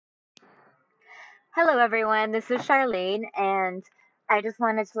Hello, everyone. This is Charlene, and I just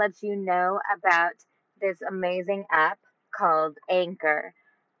wanted to let you know about this amazing app called Anchor,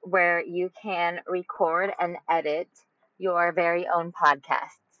 where you can record and edit your very own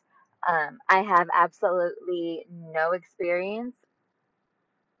podcasts. I have absolutely no experience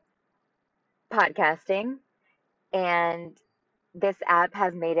podcasting, and this app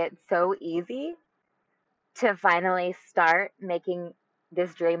has made it so easy to finally start making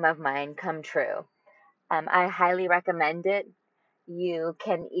this dream of mine come true. I highly recommend it. You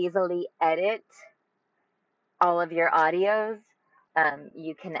can easily edit all of your audios.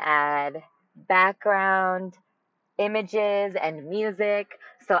 You can add background, images, and music.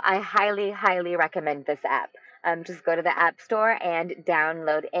 So I highly, highly recommend this app. Just go to the App Store and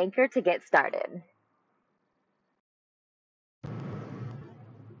download Anchor to get started.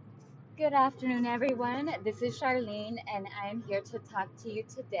 Good afternoon, everyone. This is Charlene, and I'm here to talk to you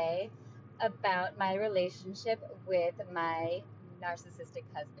today about my relationship with my narcissistic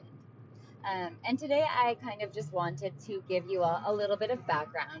husband. And today I kind of just wanted to give you all a little bit of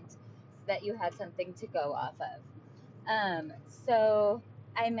background so that you had something to go off of. So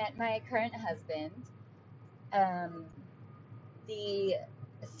I met my current husband um, the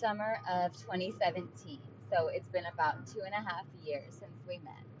summer of 2017. So it's been about 2.5 years since we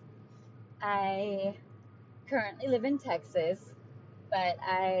met. I currently live in Texas, but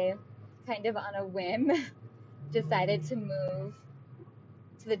I kind of on a whim decided to move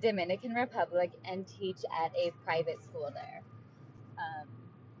to the Dominican Republic and teach at a private school there. Um,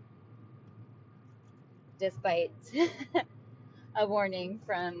 Despite a warning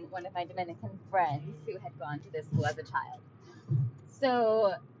from one of my Dominican friends who had gone to this school as a child.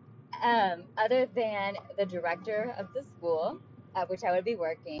 So, other than the director of the school at which I would be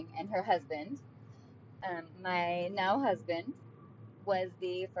working and her husband, my now husband was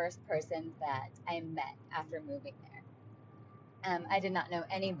the first person that I met after moving there. I did not know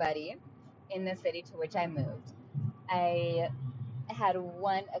anybody in the city to which I moved. I had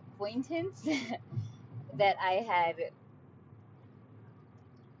one acquaintance that I had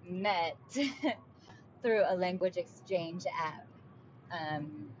met through a language exchange app,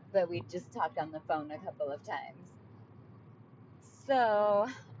 but we just talked on the phone a couple of times. So,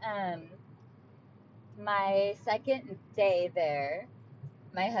 um, my second day there,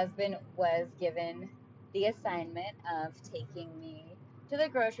 my husband was given the assignment of taking me to the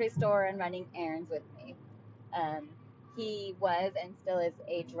grocery store and running errands with me. Um, he was and still is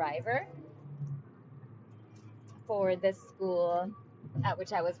a driver for the school at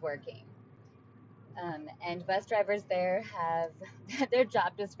which I was working. And bus drivers there have their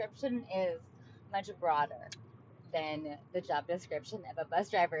job description is much broader than the job description of a bus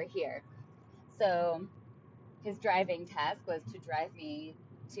driver here. So his driving task was to drive me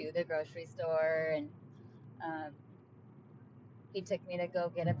to the grocery store, and um, he took me to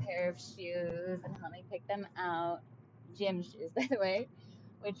go get a pair of shoes and help me pick them out. Gym shoes, by the way,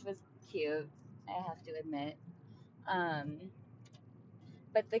 which was cute, I have to admit. Um,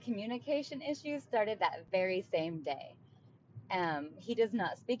 but the communication issues started that very same day. He does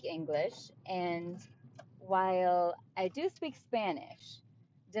not speak English, and while I do speak Spanish,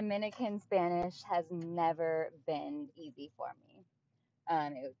 Dominican Spanish has never been easy for me.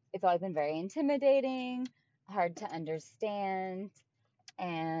 It's always been very intimidating, hard to understand.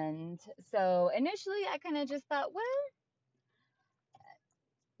 And so initially, I kind of just thought, well,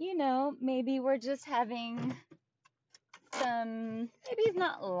 maybe we're just having maybe he's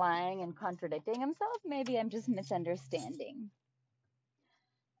not lying and contradicting himself. Maybe I'm just misunderstanding.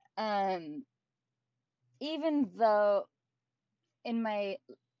 Um, Even though in my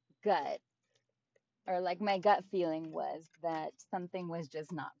gut, or like my gut feeling was that something was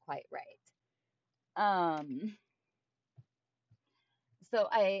just not quite right. Um, so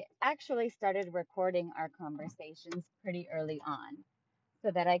I actually started recording our conversations pretty early on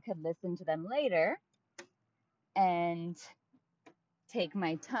so that I could listen to them later and take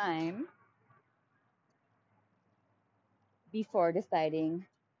my time before deciding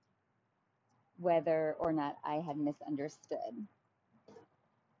whether or not I had misunderstood.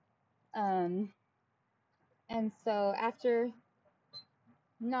 Um, and so after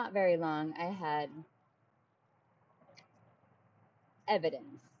not very long, I had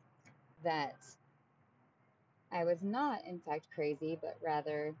evidence that I was not, in fact, crazy, but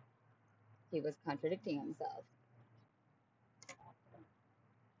rather he was contradicting himself.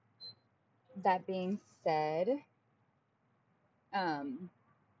 That being said, um,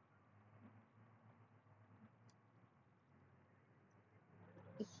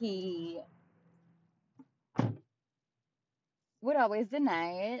 he would always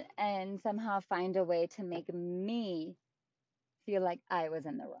deny it and somehow find a way to make me feel like I was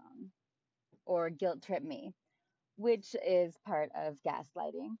in the wrong or guilt trip me, which is part of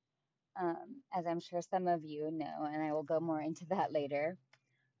gaslighting, as I'm sure some of you know, and I will go more into that later.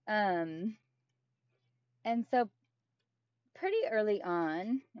 Um, and so, pretty early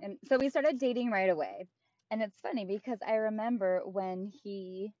on, and so we started dating right away. And it's funny because I remember when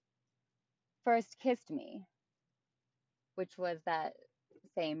he first kissed me, which was that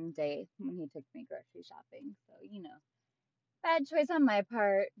same day when he took me grocery shopping. So, bad choice on my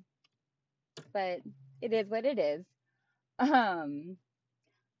part, but it is what it is. Um,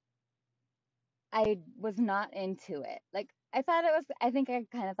 I was not into it. Like, I think I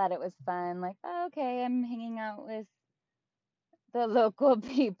kind of thought it was fun. Like, oh, okay, I'm hanging out with the local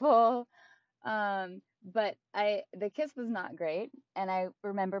people. But the kiss was not great. And I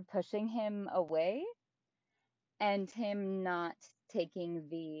remember pushing him away and him not taking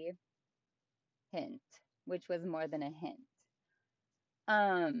the hint, which was more than a hint.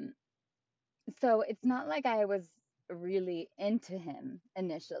 Um, so it's not like I was really into him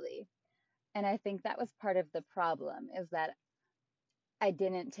initially. And I think that was part of the problem is that I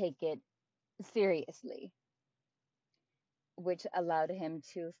didn't take it seriously, which allowed him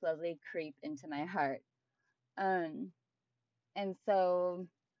to slowly creep into my heart. Um, and so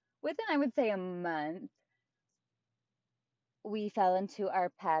within, I would say, a month, we fell into our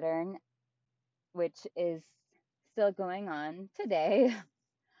pattern, which is still going on today,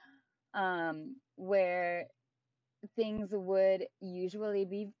 where things would usually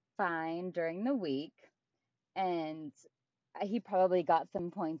be fine during the week. And he probably got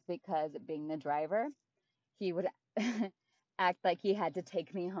some points because being the driver, he would act like he had to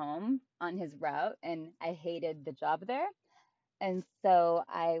take me home on his route, and I hated the job there. And so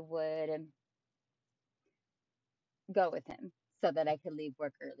I would go with him so that I could leave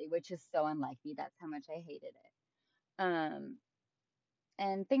work early, which is so unlike me. That's how much I hated it.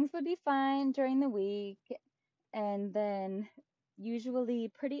 And things would be fine during the week. And then,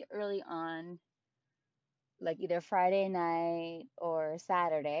 usually, pretty early on, like either Friday night or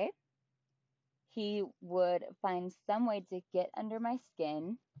Saturday, he would find some way to get under my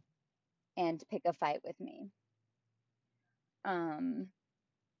skin and pick a fight with me. Um,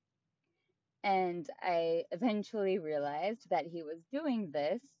 and I eventually realized that he was doing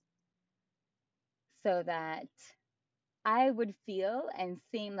this so that I would feel and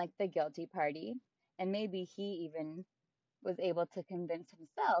seem like the guilty party. And maybe he even was able to convince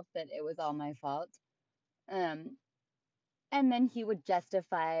himself that it was all my fault. Um, and then he would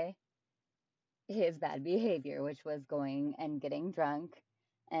justify his bad behavior, which was going and getting drunk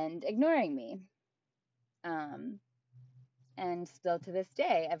and ignoring me. Um, and still to this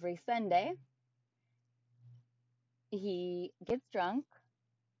day, every Sunday, he gets drunk.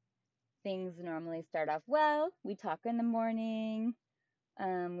 Things normally start off well. We talk in the morning.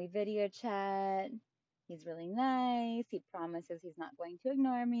 We video chat. He's really nice. He promises he's not going to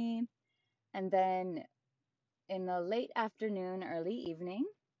ignore me. And then in the late afternoon, early evening,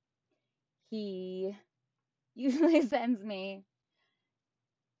 he usually sends me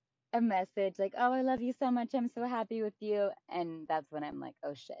a message like, "Oh, I love you so much. I'm so happy with you." And that's when I'm like,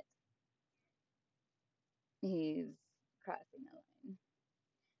 "Oh shit, he's crossing the line."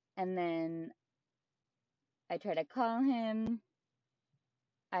 And then I try to call him.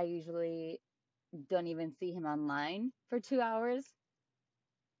 I usually don't even see him online for 2 hours.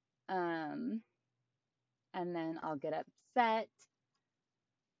 Um, and then I'll get upset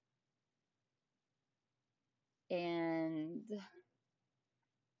and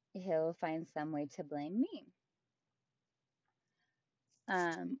he'll find some way to blame me.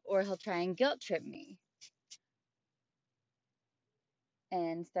 Or he'll try and guilt trip me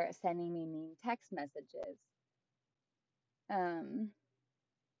and start sending me mean text messages. Um,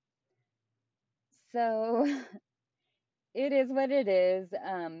 so it is what it is.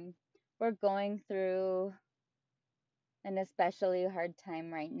 We're going through an especially hard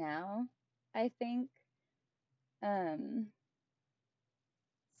time right now, I think. Um,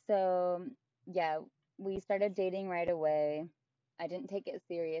 so yeah, we started dating right away. I didn't take it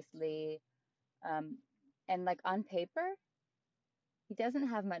seriously. Um, and like on paper, he doesn't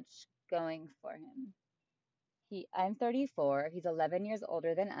have much going for him. I'm 34. He's 11 years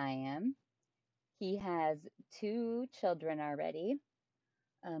older than I am. He has two children already.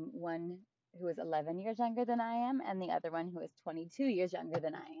 One who is 11 years younger than I am, and the other one who is 22 years younger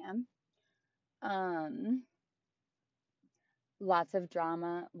than I am. Um, Lots of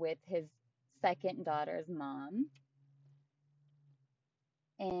drama with his second daughter's mom.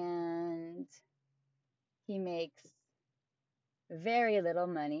 And he makes very little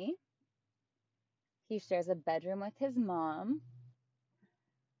money. He shares a bedroom with his mom.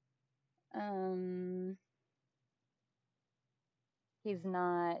 Um, he's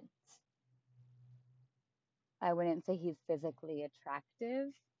not, I wouldn't say he's physically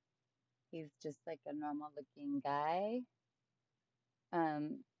attractive. He's just like a normal looking guy.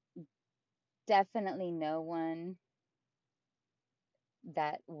 Um, Definitely no one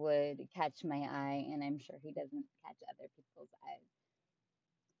that would catch my eye, and I'm sure he doesn't catch other people's eyes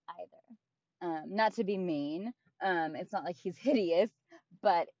either. Not to be mean, it's not like he's hideous,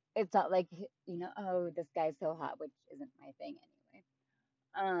 but it's not like, oh, this guy's so hot, which isn't my thing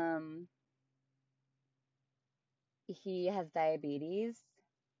anyway. Um, he has diabetes.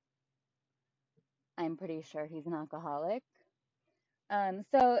 I'm pretty sure he's an alcoholic.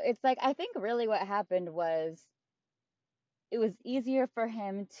 So it's like, I think really what happened was it was easier for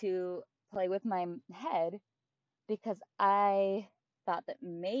him to play with my head because I thought that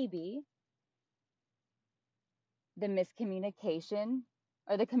maybe the miscommunication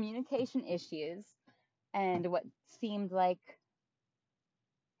or the communication issues and what seemed like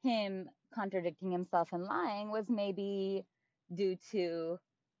him contradicting himself and lying was maybe due to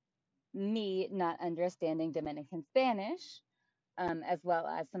me not understanding Dominican Spanish, as well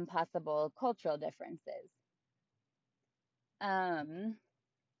as some possible cultural differences. Um,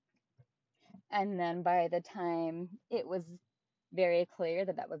 and then by the time it was very clear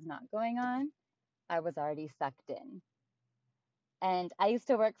that that was not going on, I was already sucked in. And I used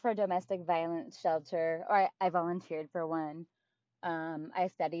to work for a domestic violence shelter, or I volunteered for one. I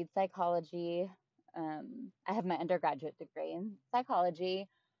studied psychology. I have my undergraduate degree in psychology.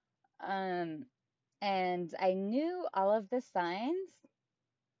 Um, and I knew all of the signs,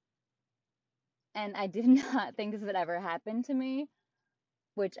 and I did not think this would ever happen to me,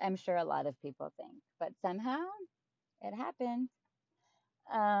 which I'm sure a lot of people think, but somehow it happened.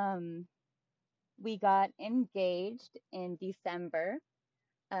 Um, we got engaged in December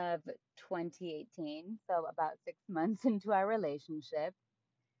of 2018, so about 6 months into our relationship.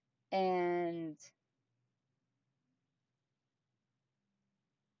 And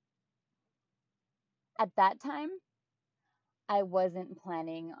at that time, I wasn't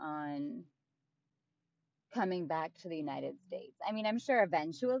planning on coming back to the United States. I mean, I'm sure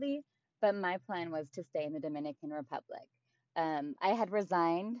eventually, but my plan was to stay in the Dominican Republic. I had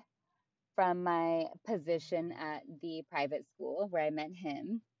resigned from my position at the private school where I met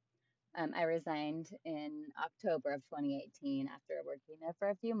him. I resigned in October of 2018 after working there for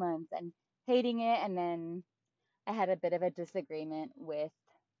a few months and hating it. And then I had a bit of a disagreement with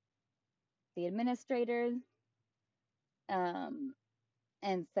the administrators. Um,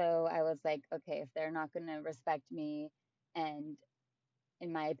 and so I was like, okay, if they're not going to respect me, and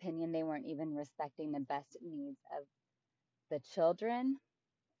in my opinion, they weren't even respecting the best needs of the children,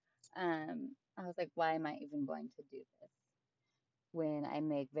 I was like, why am I even going to do this when I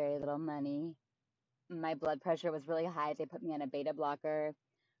make very little money? My blood pressure was really high. They put me on a beta blocker.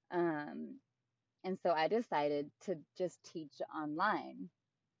 Um, and so I decided to just teach online.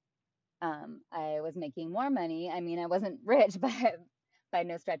 I was making more money. I mean, I wasn't rich by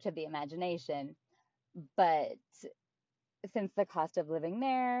no stretch of the imagination, but since the cost of living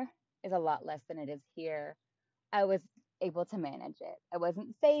there is a lot less than it is here, I was able to manage it. I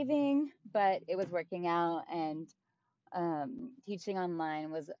wasn't saving, but it was working out, and teaching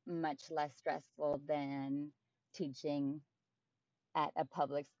online was much less stressful than teaching at a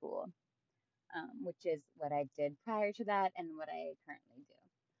public school, which is what I did prior to that and what I currently do.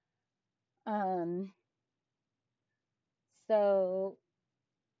 So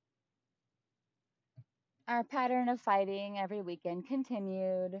our pattern of fighting every weekend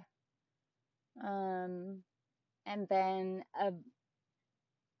continued. Um, and then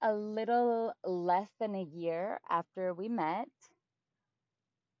a little less than a year after we met,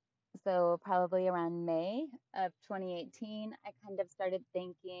 so probably around May of 2018, I kind of started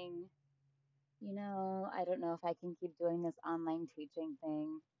thinking, I don't know if I can keep doing this online teaching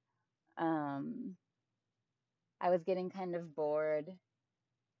thing. Um, I was getting kind of bored,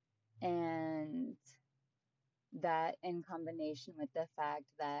 and that in combination with the fact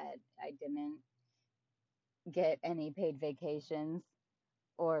that I didn't get any paid vacations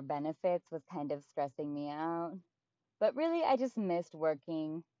or benefits was kind of stressing me out. But really, I just missed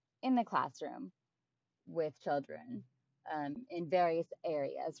working in the classroom with children, in various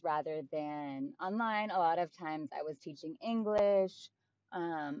areas rather than online. A lot of times I was teaching English.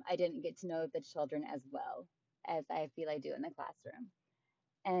 I didn't get to know the children as well as I feel I do in the classroom.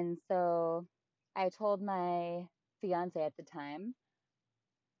 And so I told my fiance at the time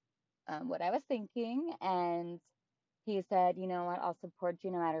what I was thinking, and He said, you know what, I'll support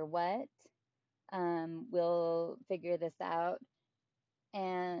you no matter what. We'll figure this out.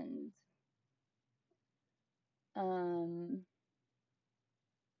 And um,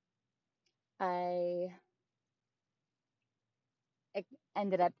 I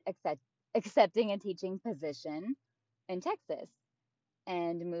ended up accepting a teaching position in Texas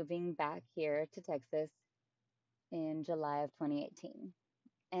and moving back here to Texas in July of 2018.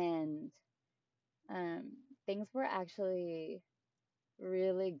 And um, things were actually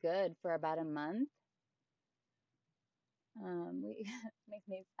really good for about a month. We makes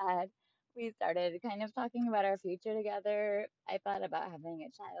me sad. We started kind of talking about our future together. I thought about having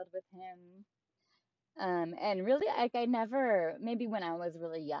a child with him. And really, like, I never, maybe when I was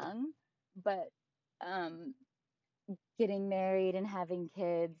really young, but um, getting married and having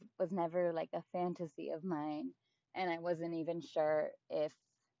kids was never like a fantasy of mine. And I wasn't even sure if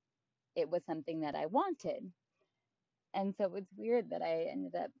it was something that I wanted. And so it's weird that I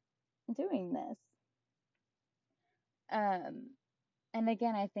ended up doing this. Um, and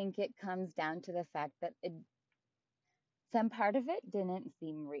again, I think it comes down to the fact that some part of it didn't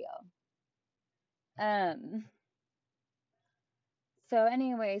seem real. Um, so,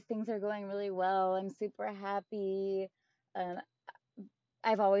 anyways, things are going really well. I'm super happy. Um,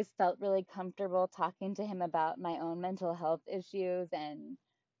 I've always felt really comfortable talking to him about my own mental health issues and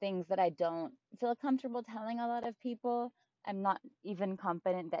things that I don't feel comfortable telling a lot of people. I'm not even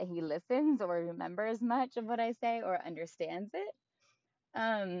confident that he listens or remembers much of what I say or understands it,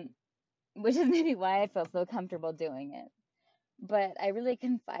 um, which is maybe why I feel so comfortable doing it. But I really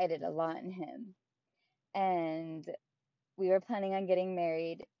confided a lot in him. And we were planning on getting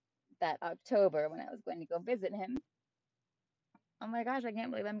married that October when I was going to go visit him. Oh my gosh, I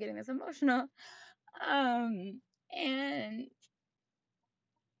can't believe I'm getting this emotional. Um, and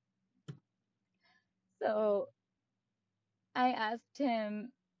so I asked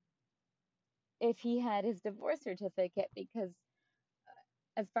him if he had his divorce certificate because,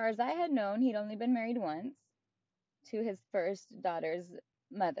 as far as I had known, he'd only been married once to his first daughter's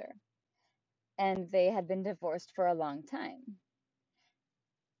mother, and they had been divorced for a long time.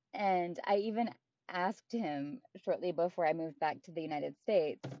 And I even asked him shortly before I moved back to the United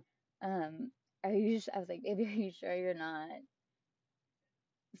States, um, I was like, baby, are you sure you're not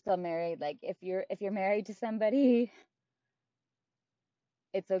still married? Like, if you're married to somebody,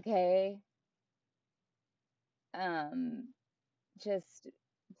 it's okay. Um, just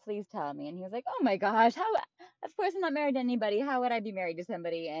please tell me. And he was like, oh my gosh, how, of course I'm not married to anybody. How would I be married to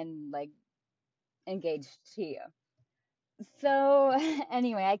somebody and like engaged to you? So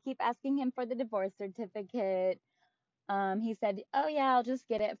anyway, I keep asking him for the divorce certificate. He said, oh yeah, I'll just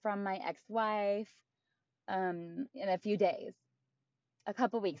get it from my ex-wife in a few days. A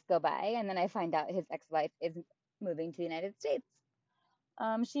couple weeks go by, and then I find out his ex-wife is moving to the United States.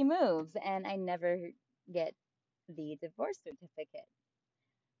 She moves, and I never get the divorce certificate.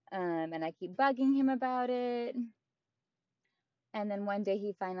 And I keep bugging him about it. And then one day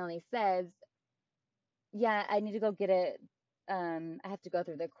he finally says, yeah, I need to go get it. I have to go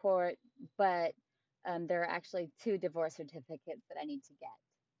through the court, but there are actually two divorce certificates that I need to get.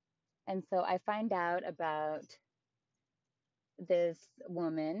 And so I find out about this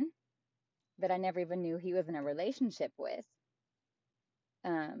woman that I never even knew he was in a relationship with.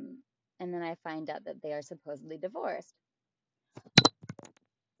 Um, and then I find out that they are supposedly divorced.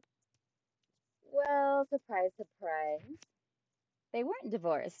 Well, surprise, surprise, they weren't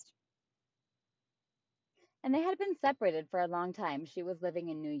divorced. And they had been separated for a long time. She was living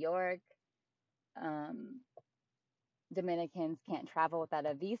in New York. Um, Dominicans can't travel without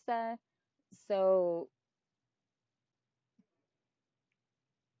a visa. So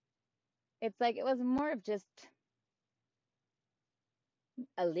it's like it was more of just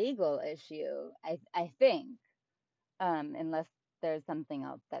a legal issue, I think, unless there's something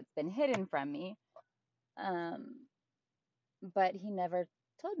else that's been hidden from me. Um, but he never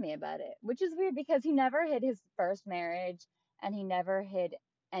told me about it, which is weird because he never hid his first marriage and he never hid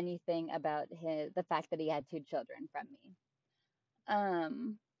anything about the fact that he had two children from me.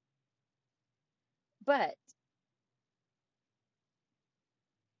 Um, but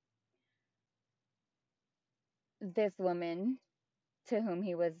this woman to whom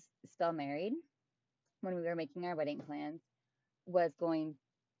he was still married when we were making our wedding plans was going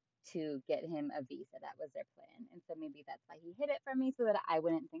to get him a visa. That was their plan. And so maybe that's why he hid it from me so that I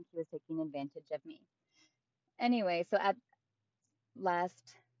wouldn't think he was taking advantage of me. Anyway, so at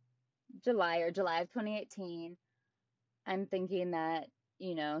last July of 2018, I'm thinking that,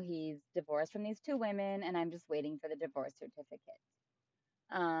 he's divorced from these two women and I'm just waiting for the divorce certificate.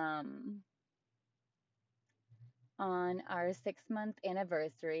 Um, on our 6 month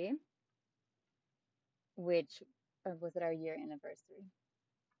anniversary, which, or was it our year anniversary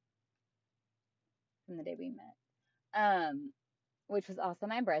from the day we met? Which was also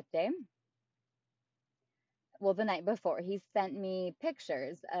my birthday. Well, the night before, he sent me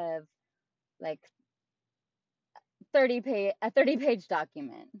pictures of like 30 page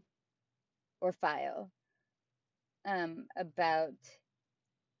document or file about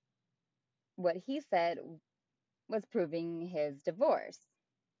what he said was proving his divorce.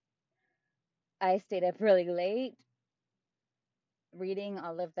 I stayed up really late reading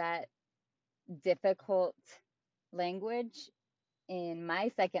all of that difficult language in my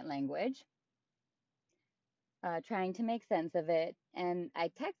second language, trying to make sense of it. And I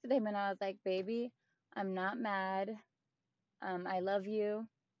texted him and I was like, baby, I'm not mad. I love you.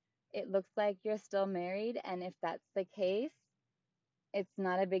 It looks like you're still married. And if that's the case, it's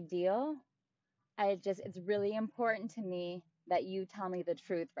not a big deal. It's really important to me that you tell me the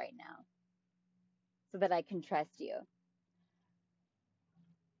truth right now so that I can trust you.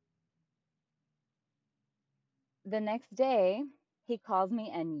 The next day, he calls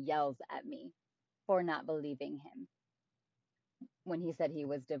me and yells at me for not believing him when he said he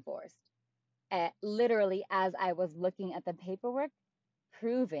was divorced. Literally, as I was looking at the paperwork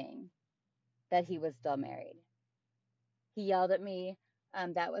proving that he was still married, he yelled at me.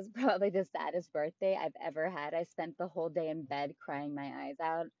 That was probably the saddest birthday I've ever had. I spent the whole day in bed crying my eyes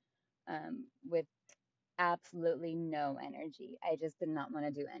out, with absolutely no energy. I just did not want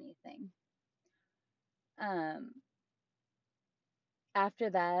to do anything. Um, After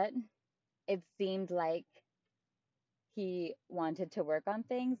that, it seemed like he wanted to work on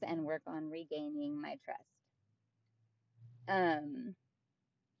things and work on regaining my trust. Um,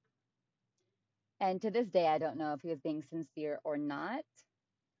 and to this day, I don't know if he was being sincere or not,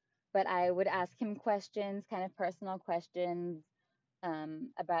 but I would ask him questions, kind of personal questions,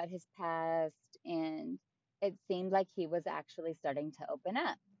 about his past, and it seemed like he was actually starting to open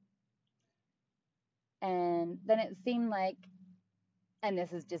up. And then it seemed like, and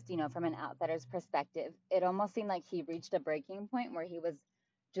this is just, from an outsider's perspective, it almost seemed like he reached a breaking point where he was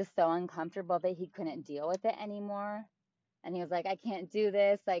just so uncomfortable that he couldn't deal with it anymore. And he was like, I can't do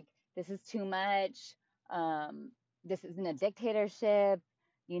this. Like, this is too much. Um, this isn't a dictatorship.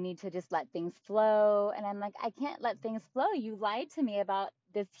 You need to just let things flow. And I'm like, I can't let things flow. You lied to me about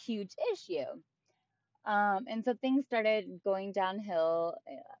this huge issue. And so things started going downhill,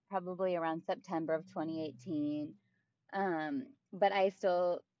 probably around September of 2018. But I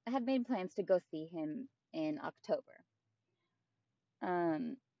still had made plans to go see him in October.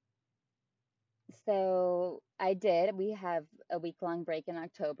 Um, so I did. We have a week-long break in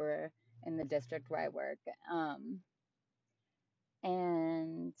October in the district where I work.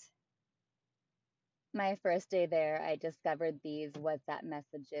 And my first day there, I discovered these WhatsApp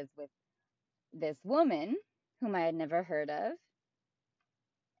messages with this woman whom I had never heard of.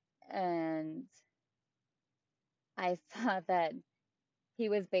 And I saw that he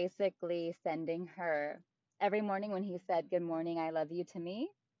was basically sending her every morning when he said, Good morning, I love you to me.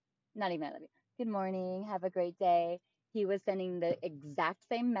 Not even I love you. Good morning, have a great day. He was sending the exact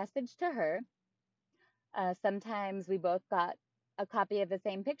same message to her. Sometimes we both got a copy of the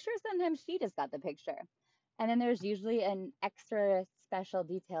same picture. Sometimes she just got the picture. And then there's usually an extra special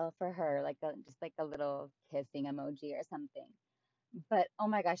detail for her, just like a little kissing emoji or something. But oh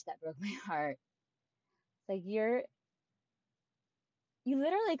my gosh, that broke my heart. Like you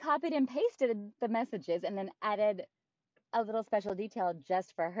literally copied and pasted the messages and then added a little special detail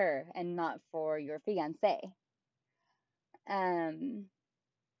just for her and not for your fiance. Um,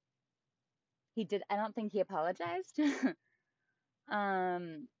 I don't think he apologized.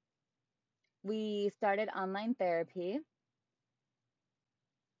 um, we started online therapy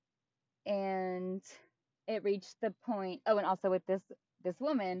and it reached the point, oh, and also with this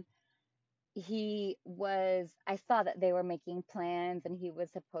woman, I saw that they were making plans and he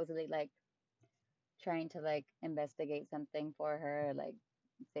was supposedly like trying to like investigate something for her, like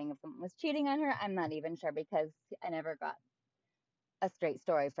saying if someone was cheating on her. I'm not even sure because I never got a straight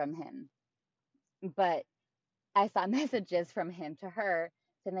story from him. But I saw messages from him to her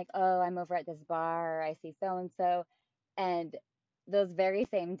saying like, "Oh, I'm over at this bar. I see so and so," and those very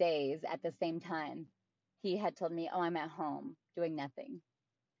same days at the same time, he had told me, "Oh, I'm at home doing nothing."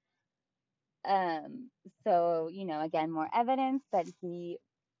 Um, so again, more evidence that he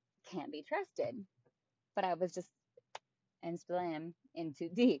can't be trusted. But I was just, and still am, in too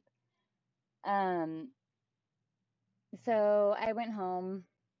deep. Um, so I went home,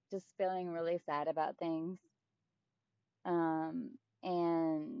 just feeling really sad about things.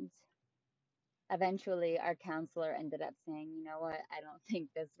 And eventually our counselor ended up saying, you know what, I don't think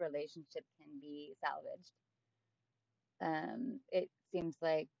this relationship can be salvaged. It seems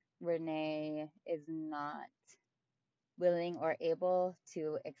like Renee is not willing or able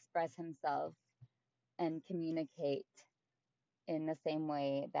to express himself and communicate in the same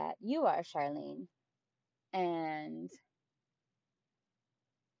way that you are, Charlene. And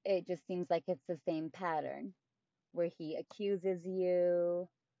it just seems like it's the same pattern where he accuses you,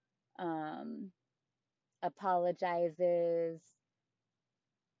 um, apologizes,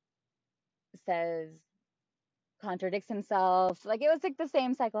 says, contradicts himself. Like it was like the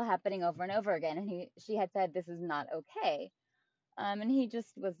same cycle happening over and over again. And she had said, this is not okay. And he just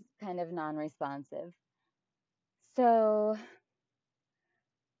was kind of non responsive. So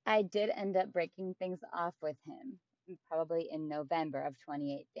I did end up breaking things off with him probably in November of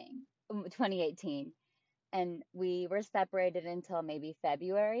 2018. And we were separated until maybe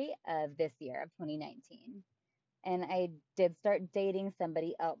February of this year of 2019. And I did start dating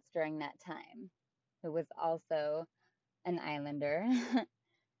somebody else during that time who was also an islander.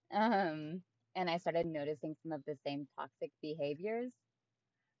 And I started noticing some of the same toxic behaviors,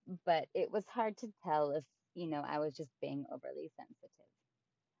 but it was hard to tell if, I was just being overly sensitive.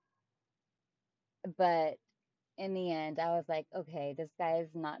 But in the end, I was like, okay, this guy is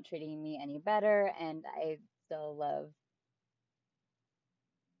not treating me any better, and I still love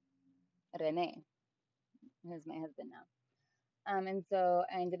Rene, who's my husband now. And so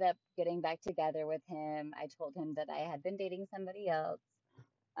I ended up getting back together with him. I told him that I had been dating somebody else.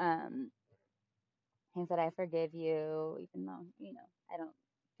 Um, he said, I forgive you, even though, I don't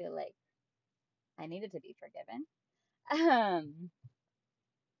feel like I needed to be forgiven. Um,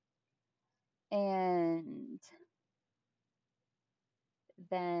 and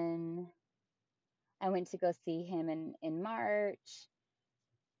then I went to go see him in March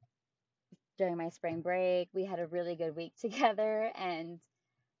during my spring break. We had a really good week together. And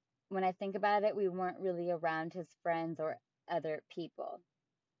when I think about it, we weren't really around his friends or other people.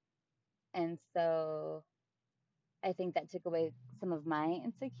 And so I think that took away some of my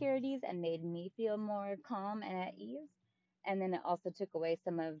insecurities and made me feel more calm and at ease. And then it also took away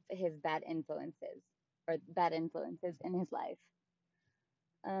some of his bad influences in his life.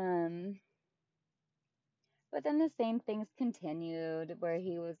 Um, but then the same things continued where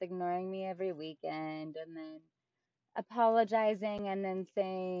he was ignoring me every weekend and then apologizing and then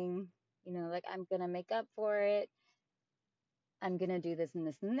saying, like, I'm going to make up for it. I'm going to do this and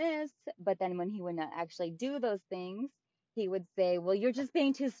this and this. But then when he would not actually do those things, he would say, well, you're just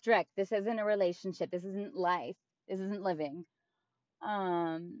being too strict. This isn't a relationship. This isn't life. This isn't living.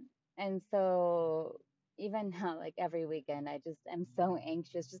 And so even now, like every weekend, I'm so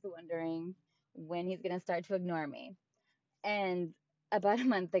anxious, just wondering when he's going to start to ignore me. And about a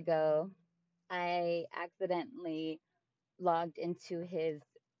month ago, I accidentally logged into his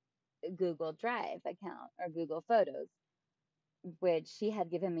Google Drive account or Google Photos, which she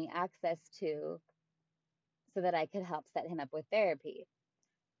had given me access to so that I could help set him up with therapy.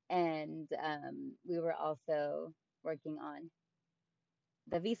 And we were also working on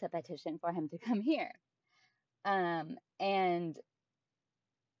the visa petition for him to come here. And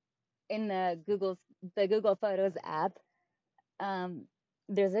in the Google Photos app, um,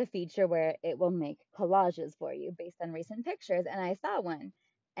 there's a feature where it will make collages for you based on recent pictures. And I saw one,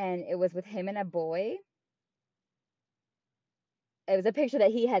 and it was with him and a boy. It was a picture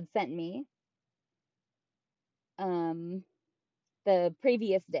that he had sent me um, the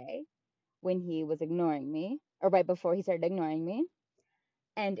previous day when he was ignoring me, or right before he started ignoring me.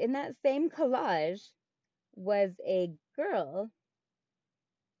 And in that same collage was a girl,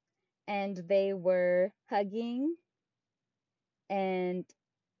 and they were hugging. And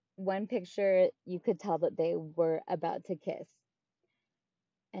one picture, you could tell that they were about to kiss.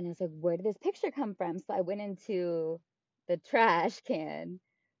 And I was like, where did this picture come from? So I went into the trash can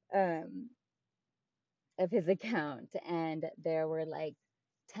um, of his account, and there were like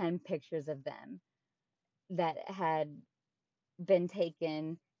 10 pictures of them that had been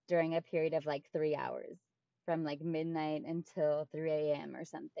taken during a period of like 3 hours from like midnight until 3 a.m. or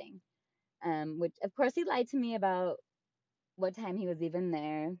something. Which, of course, he lied to me about what time he was even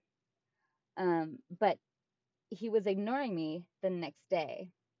there. But he was ignoring me the next day.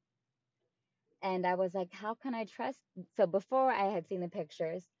 And I was like, how can I trust? So before I had seen the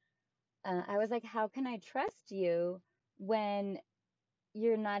pictures, I was like, how can I trust you when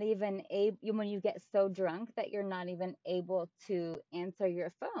you're not even able, when you get so drunk that you're not even able to answer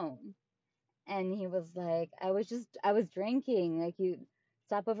your phone? And he was like, I was drinking. Like, you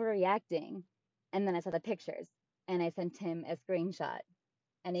stop overreacting. And then I saw the pictures and I sent him a screenshot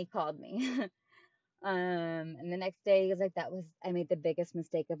and he called me. And the next day, he was like, I made the biggest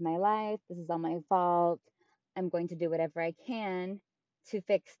mistake of my life. This is all my fault. I'm going to do whatever I can to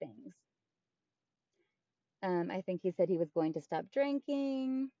fix things. I think he said he was going to stop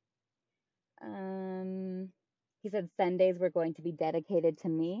drinking. Um, he said Sundays were going to be dedicated to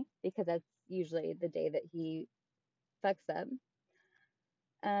me because that's usually the day that he fucks up.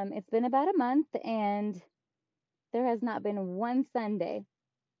 It's been about a month and there has not been one Sunday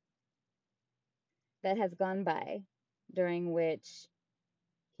that has gone by during which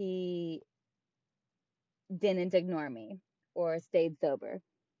he didn't ignore me or stayed sober.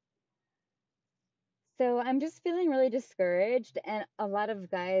 So I'm just feeling really discouraged. And a lot of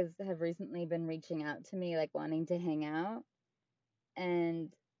guys have recently been reaching out to me, like wanting to hang out.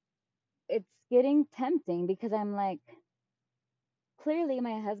 And it's getting tempting because I'm like, clearly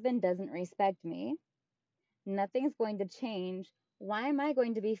my husband doesn't respect me. Nothing's going to change. Why am I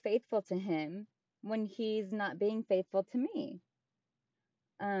going to be faithful to him when he's not being faithful to me?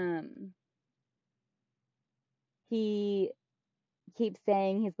 He keeps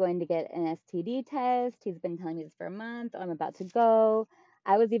saying he's going to get an STD test. He's been telling me this for a month. I'm about to go.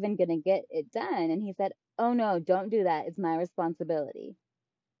 I was even going to get it done. And he said, "Oh no, don't do that. It's my responsibility."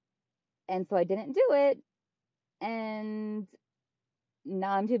 And so I didn't do it. And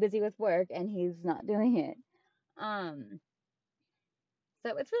now I'm too busy with work and he's not doing it. Um,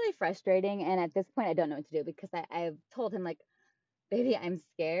 so it's really frustrating. And at this point, I don't know what to do because I've told him, like, baby, I'm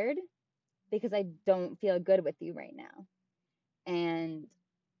scared because I don't feel good with you right now. And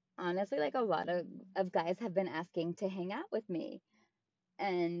honestly, like a lot of guys have been asking to hang out with me.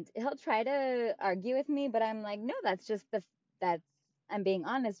 And he'll try to argue with me, but I'm like, no, that's, I'm being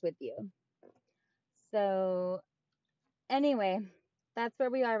honest with you. So anyway, that's where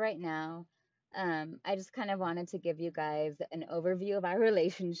we are right now. I just kind of wanted to give you guys an overview of our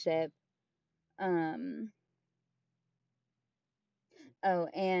relationship. Um, oh,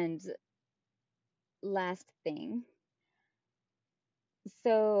 and last thing.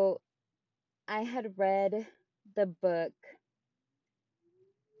 So I had read the book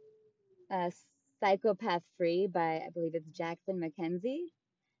uh, Psychopath Free by, I believe it's Jackson Mackenzie,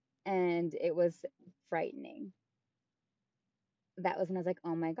 and it was frightening. That was when I was like,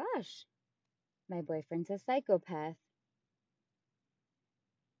 oh my gosh, my boyfriend's a psychopath.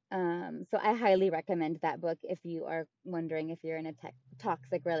 So I highly recommend that book if you are wondering if you're in a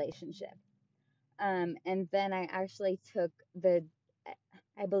toxic relationship. And then I actually took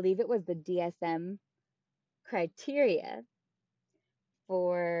I believe it was the DSM criteria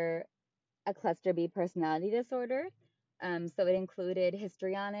for a cluster B personality disorder. So it included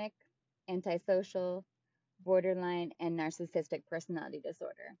histrionic, antisocial, borderline, and narcissistic personality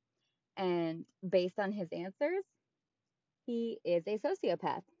disorder. And based on his answers, he is a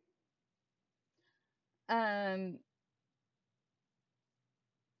sociopath. Um,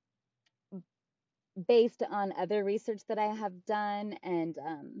 Based on other research that I have done and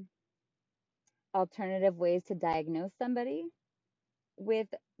alternative ways to diagnose somebody with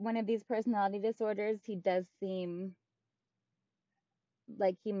one of these personality disorders, he does seem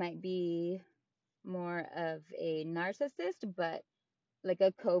like he might be more of a narcissist, but like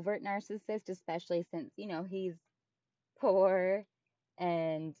a covert narcissist, especially since, he's poor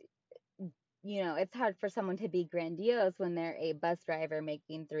and, it's hard for someone to be grandiose when they're a bus driver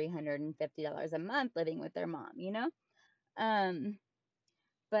making $350 a month living with their mom. Um,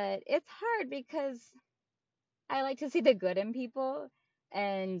 but it's hard because I like to see the good in people,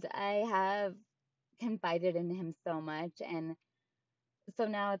 and I have confided in him so much. And so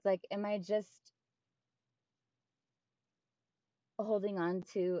now it's like, am I just holding on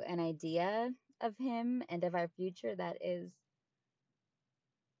to an idea of him and of our future that is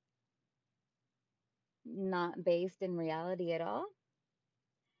not based in reality at all?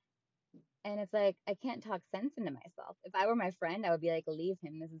 And it's like, I can't talk sense into myself. If I were my friend, I would be like, leave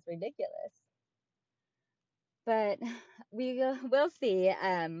him. This is ridiculous. But we'll see.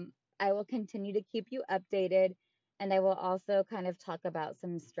 I will continue to keep you updated, and I will also kind of talk about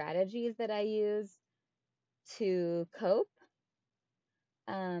some strategies that I use to cope.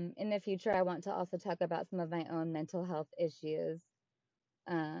 In the future, I want to also talk about some of my own mental health issues,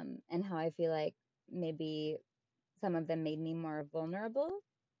 and how I feel like maybe some of them made me more vulnerable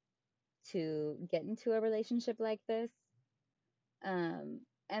to get into a relationship like this.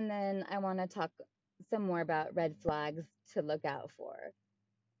 And then I want to talk some more about red flags to look out for,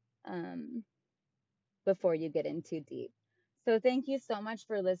 um, before you get in too deep. So thank you so much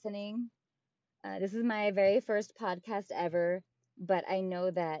for listening. This is my very first podcast ever, but I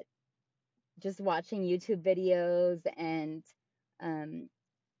know that just watching YouTube videos and um,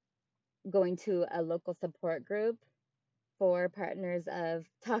 going to a local support group for partners of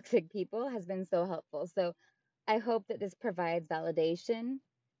toxic people has been so helpful. So I hope that this provides validation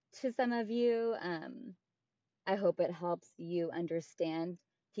to some of you. I hope it helps you understand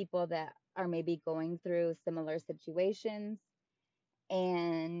people that are maybe going through similar situations.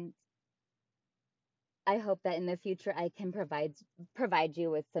 And I hope that in the future I can provide you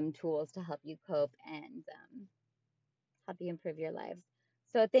with some tools to help you cope and help you improve your lives.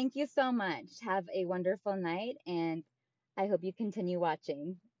 So thank you so much. Have a wonderful night, and I hope you continue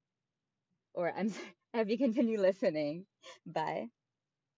watching, or I'm sorry, I hope you continue listening. Bye.